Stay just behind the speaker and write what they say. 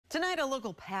Tonight, a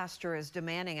local pastor is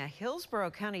demanding a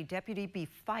Hillsborough County deputy be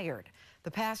fired. The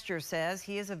pastor says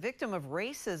he is a victim of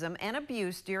racism and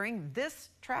abuse during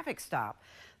this traffic stop.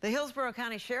 The Hillsborough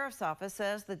County Sheriff's Office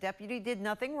says the deputy did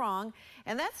nothing wrong,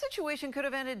 and that situation could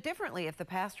have ended differently if the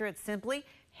pastor had simply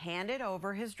handed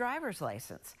over his driver's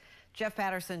license. Jeff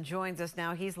Patterson joins us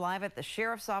now. He's live at the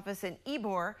Sheriff's Office in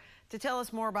Ybor to tell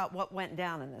us more about what went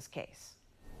down in this case.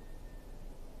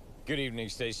 Good evening,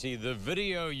 Stacy. The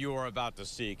video you are about to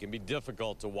see can be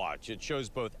difficult to watch. It shows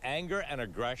both anger and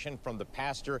aggression from the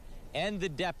pastor and the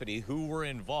deputy who were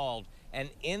involved.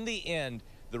 And in the end,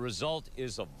 the result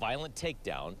is a violent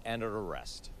takedown and an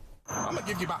arrest. I'm going to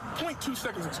give you about 0.2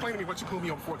 seconds to explain to me what you pulled me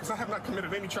over for, because I have not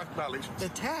committed any traffic violations. The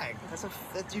tag,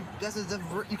 you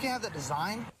can't have that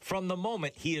design. From the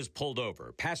moment he is pulled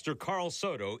over, Pastor Carl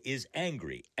Soto is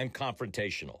angry and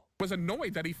confrontational. Was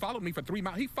annoyed that he followed me for 3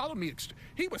 miles. He followed me.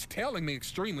 He was tailing me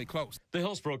extremely close. The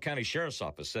Hillsborough County Sheriff's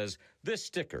Office says this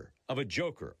sticker of a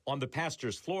joker on the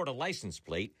pastor's Florida license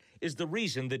plate is the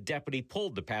reason the deputy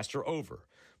pulled the pastor over.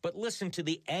 But listen to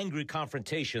the angry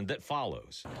confrontation that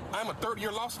follows. I'm a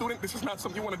third-year law student. This is not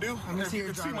something you want to do. If you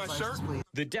can see my shirt.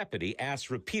 The deputy asks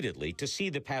repeatedly to see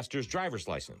the pastor's driver's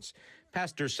license.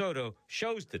 Pastor Soto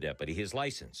shows the deputy his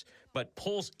license, but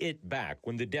pulls it back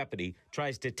when the deputy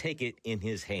tries to take it in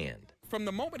his hand. From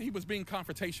the moment he was being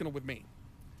confrontational with me,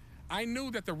 I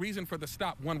knew that the reason for the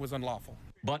stop, one, was unlawful.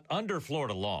 But under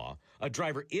Florida law, a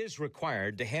driver is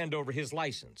required to hand over his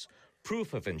license,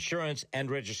 proof of insurance and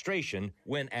registration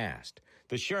when asked.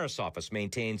 The Sheriff's Office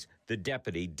maintains the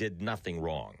deputy did nothing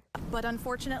wrong. But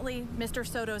unfortunately, Mr.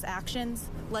 Soto's actions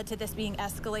led to this being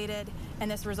escalated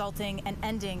and this resulting and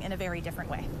ending in a very different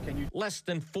way. Less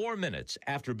than 4 minutes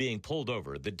after being pulled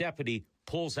over, the deputy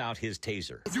pulls out his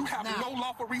taser. You have no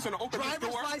lawful reason to open this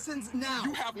door. Driver's license now.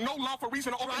 You have no lawful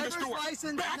reason to open this door. Driver's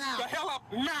license Back now. the hell up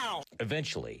now.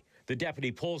 Eventually, the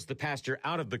deputy pulls the pastor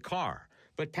out of the car.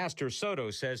 But Pastor Soto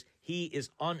says he is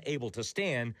unable to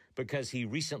stand because he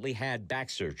recently had back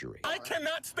surgery. I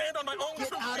cannot stand on my own.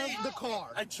 Get out of the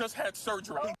car. I just had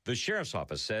surgery. The Sheriff's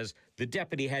Office says the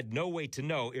deputy had no way to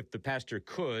know if the pastor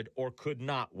could or could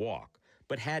not walk,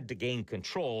 but had to gain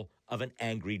control of an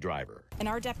angry driver. And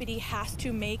our deputy has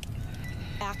to make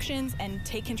actions and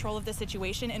take control of the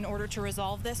situation in order to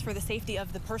resolve this for the safety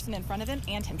of the person in front of him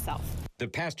and himself. The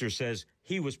pastor says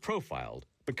he was profiled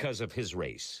because of his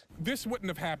race. This wouldn't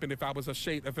have happened if I was a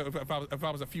shade, if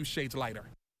I was a few shades lighter.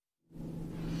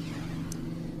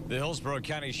 The Hillsborough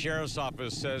County Sheriff's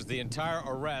Office says the entire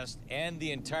arrest and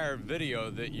the entire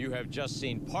video that you have just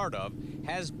seen part of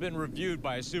has been reviewed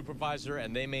by a supervisor,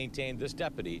 and they maintain this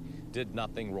deputy did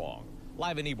nothing wrong.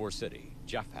 Live in Ybor City,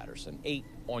 Jeff Patterson, 8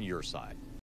 on your side.